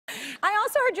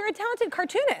also heard you're a talented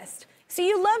cartoonist. So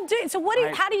you love doing. So what do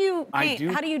you? How do you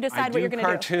paint? How do you decide what you're going to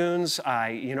do? Cartoons.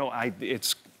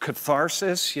 It's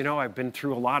catharsis. You know, I've been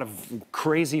through a lot of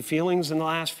crazy feelings in the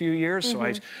last few years, so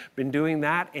I've been doing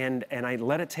that, and I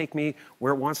let it take me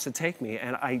where it wants to take me.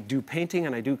 And I do painting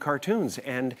and I do cartoons,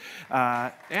 and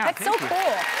yeah. That's so cool.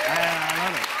 I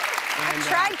love it. I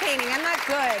tried painting. I'm not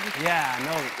good. Yeah,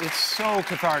 no, it's so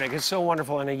cathartic. It's so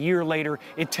wonderful. And a year later,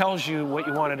 it tells you what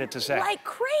you wanted it to say. Like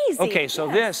crazy. Okay, so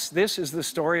this is the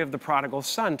story of the prodigal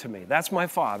son to me. That's my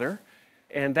father,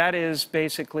 and that is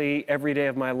basically every day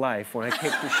of my life when I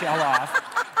take the shell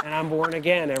off and I'm born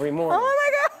again every morning. Oh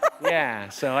my God. Yeah,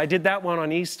 so I did that one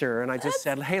on Easter, and I just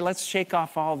said, hey, let's shake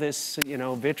off all this, you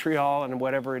know, vitriol and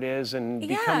whatever it is, and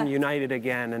become united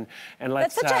again, and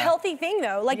let's. That's such a healthy thing,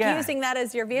 though, like using that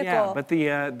as your vehicle. Yeah, but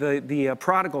the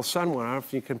prodigal son one, I don't know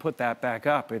if you can put that back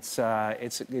up. It's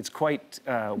quite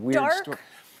weird. Dark?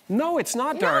 No, it's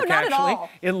not dark, not actually. at all.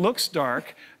 It looks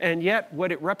dark, and yet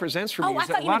what it represents for me is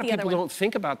that a lot of people don't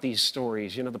think about these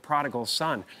stories. You know, the prodigal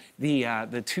son,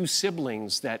 the two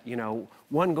siblings that, you know,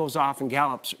 one goes off and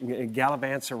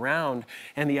gallivants around,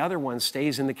 and the other one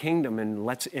stays in the kingdom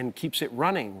and keeps it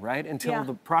running, right, until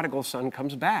the prodigal son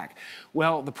comes back.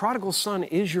 Well, the prodigal son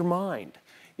is your mind.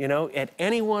 You know, at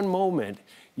any one moment,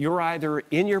 you're either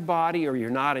in your body or you're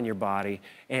not in your body,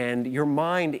 and your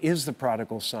mind is the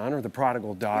prodigal son or the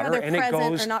prodigal daughter, and it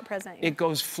goes or not present. It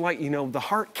goes flight. You know, the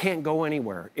heart can't go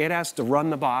anywhere. It has to run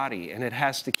the body, and it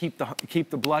has to keep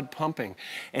the blood pumping,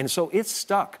 and so it's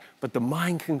stuck. But the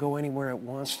mind can go anywhere it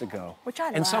wants to go, which I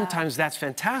love. And sometimes that's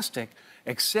fantastic,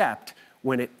 except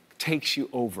when it takes you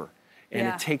over, and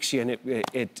it takes you, and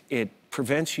it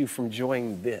prevents you from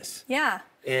enjoying this. Yeah.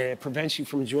 And it prevents you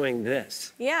from enjoying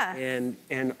this. Yeah.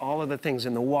 And all of the things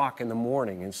in the walk in the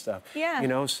morning and stuff. Yeah. You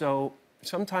know, so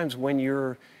sometimes when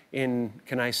you're in,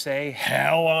 can I say,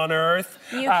 hell on earth?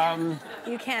 You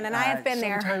can, and I have been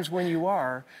there. Sometimes when you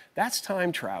are, that's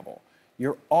time travel.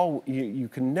 You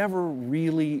can never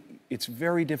really, it's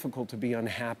very difficult to be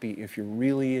unhappy if you're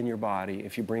really in your body,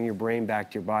 if you bring your brain back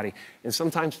to your body. And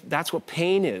sometimes that's what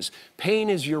pain is.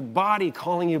 Pain is your body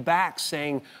calling you back,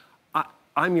 saying,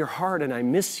 I'm your heart and I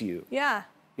miss you. Yeah.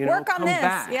 You know, work on this.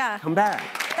 Back. Yeah. Come back.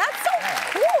 That's so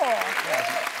cool.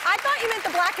 I thought you meant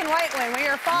the black and white one where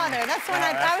you're a father. That's when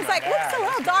I was like, looks a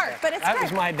little dark, but it's That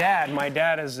was my dad. My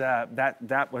dad is,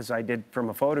 that was, I did from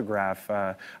a photograph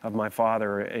of my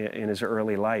father in his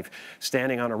early life,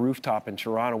 standing on a rooftop in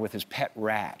Toronto with his pet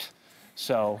rat.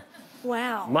 So.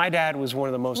 Wow. My dad was one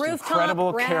of the most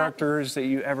incredible characters that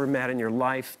you ever met in your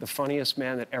life, the funniest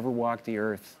man that ever walked the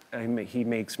earth. He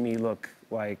makes me look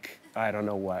like, I don't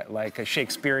know what, like a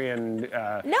Shakespearean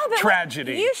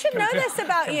tragedy. You should know this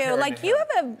about you. Like, you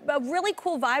have a really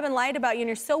cool vibe and light about you, and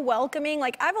you're so welcoming.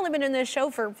 Like, I've only been in this show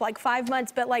for like 5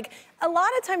 months, but like, a lot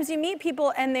of times you meet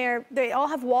people and they all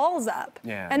have walls up.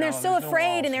 Yeah, and they're so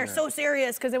afraid and they're so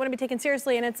serious because they want to be taken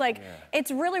seriously, and it's like,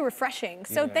 it's really refreshing.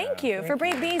 So thank you for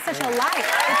being such a light.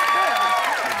 It's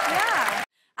cool. Yeah.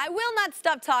 I will not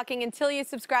stop talking until you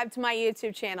subscribe to my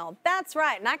YouTube channel. That's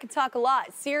right, and I can talk a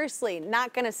lot. Seriously,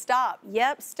 not gonna stop.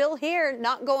 Yep, still here,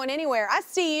 not going anywhere. I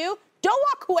see you. Don't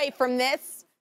walk away from this.